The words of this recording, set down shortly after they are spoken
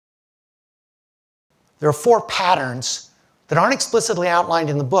there are 4 patterns that aren't explicitly outlined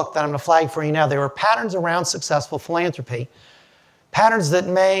in the book that I'm going to flag for you now. They were patterns around successful philanthropy, patterns that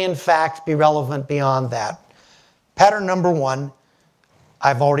may, in fact, be relevant beyond that. Pattern number 1,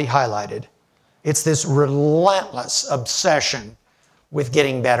 I've already highlighted. It's this relentless obsession with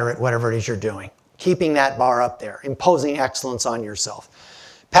getting better at whatever it is you're doing, keeping that bar up there, imposing excellence on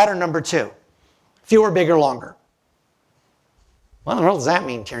yourself. Pattern number 2, fewer, bigger, longer. What in the world does that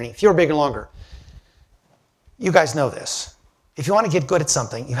mean, Tierney? Fewer, bigger, longer. You guys know this. If you want to get good at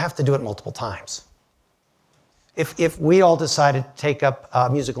something, you have to do it multiple times. If we all decided to take up a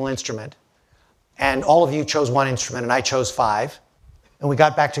musical instrument, and all of you chose one instrument and I chose 5, and we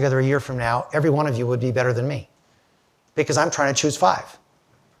got back together a year from now, every one of you would be better than me because I'm trying to choose 5.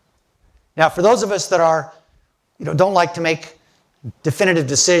 Now, for those of us that are, don't like to make definitive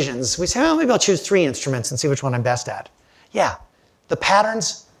decisions, we say, well, maybe I'll choose 3 instruments and see which one I'm best at. Yeah, the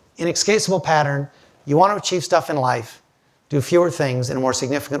pattern's inescapable pattern. You want to achieve stuff in life, do fewer things in a more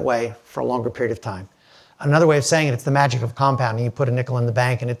significant way for a longer period of time. Another way of saying it, it's the magic of compounding. You put a nickel in the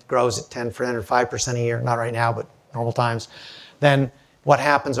bank and it grows at 10% or 5% a year, not right now, but normal times. Then what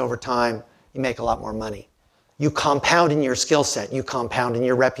happens over time, you make a lot more money. You compound in your skill set. You compound in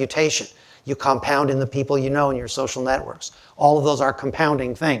your reputation. You compound in the people you know in your social networks. All of those are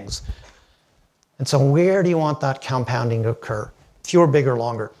compounding things. And so where do you want that compounding to occur? Fewer, bigger,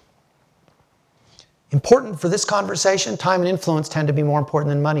 longer. Important for this conversation, time and influence tend to be more important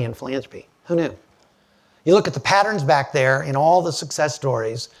than money in philanthropy. Who knew? You look at the patterns back there in all the success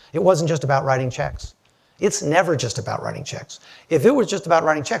stories, it wasn't just about writing checks. It's never just about writing checks. If it was just about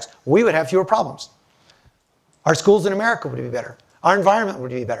writing checks, we would have fewer problems. Our schools in America would be better. Our environment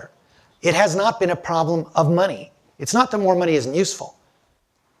would be better. It has not been a problem of money. It's not that more money isn't useful.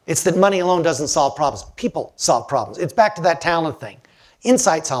 It's that money alone doesn't solve problems. People solve problems. It's back to that talent thing.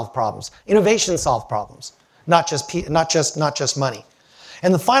 Insight solve problems. Innovation solve problems. Not just money.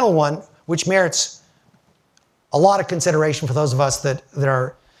 And the final one, which merits a lot of consideration for those of us that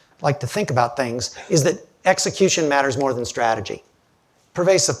like to think about things, is that execution matters more than strategy.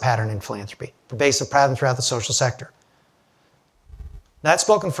 Pervasive pattern in philanthropy. Pervasive pattern throughout the social sector. Now, that's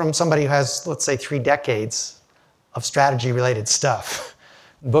spoken from somebody who has, let's say, 3 decades of strategy-related stuff.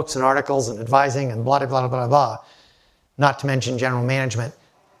 Books and articles and advising and blah, blah, blah, blah, blah. Not to mention general management.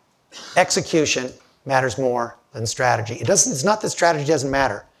 Execution matters more than strategy. It's not that strategy doesn't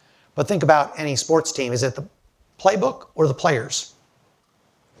matter, but think about any sports team. Is it the playbook or the players?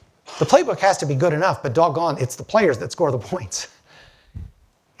 The playbook has to be good enough, but doggone, it's the players that score the points.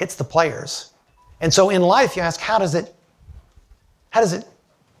 It's the players. And so in life, you ask, how do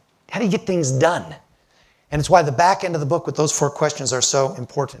you get things done? And it's why the back end of the book with those 4 questions are so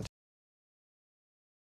important.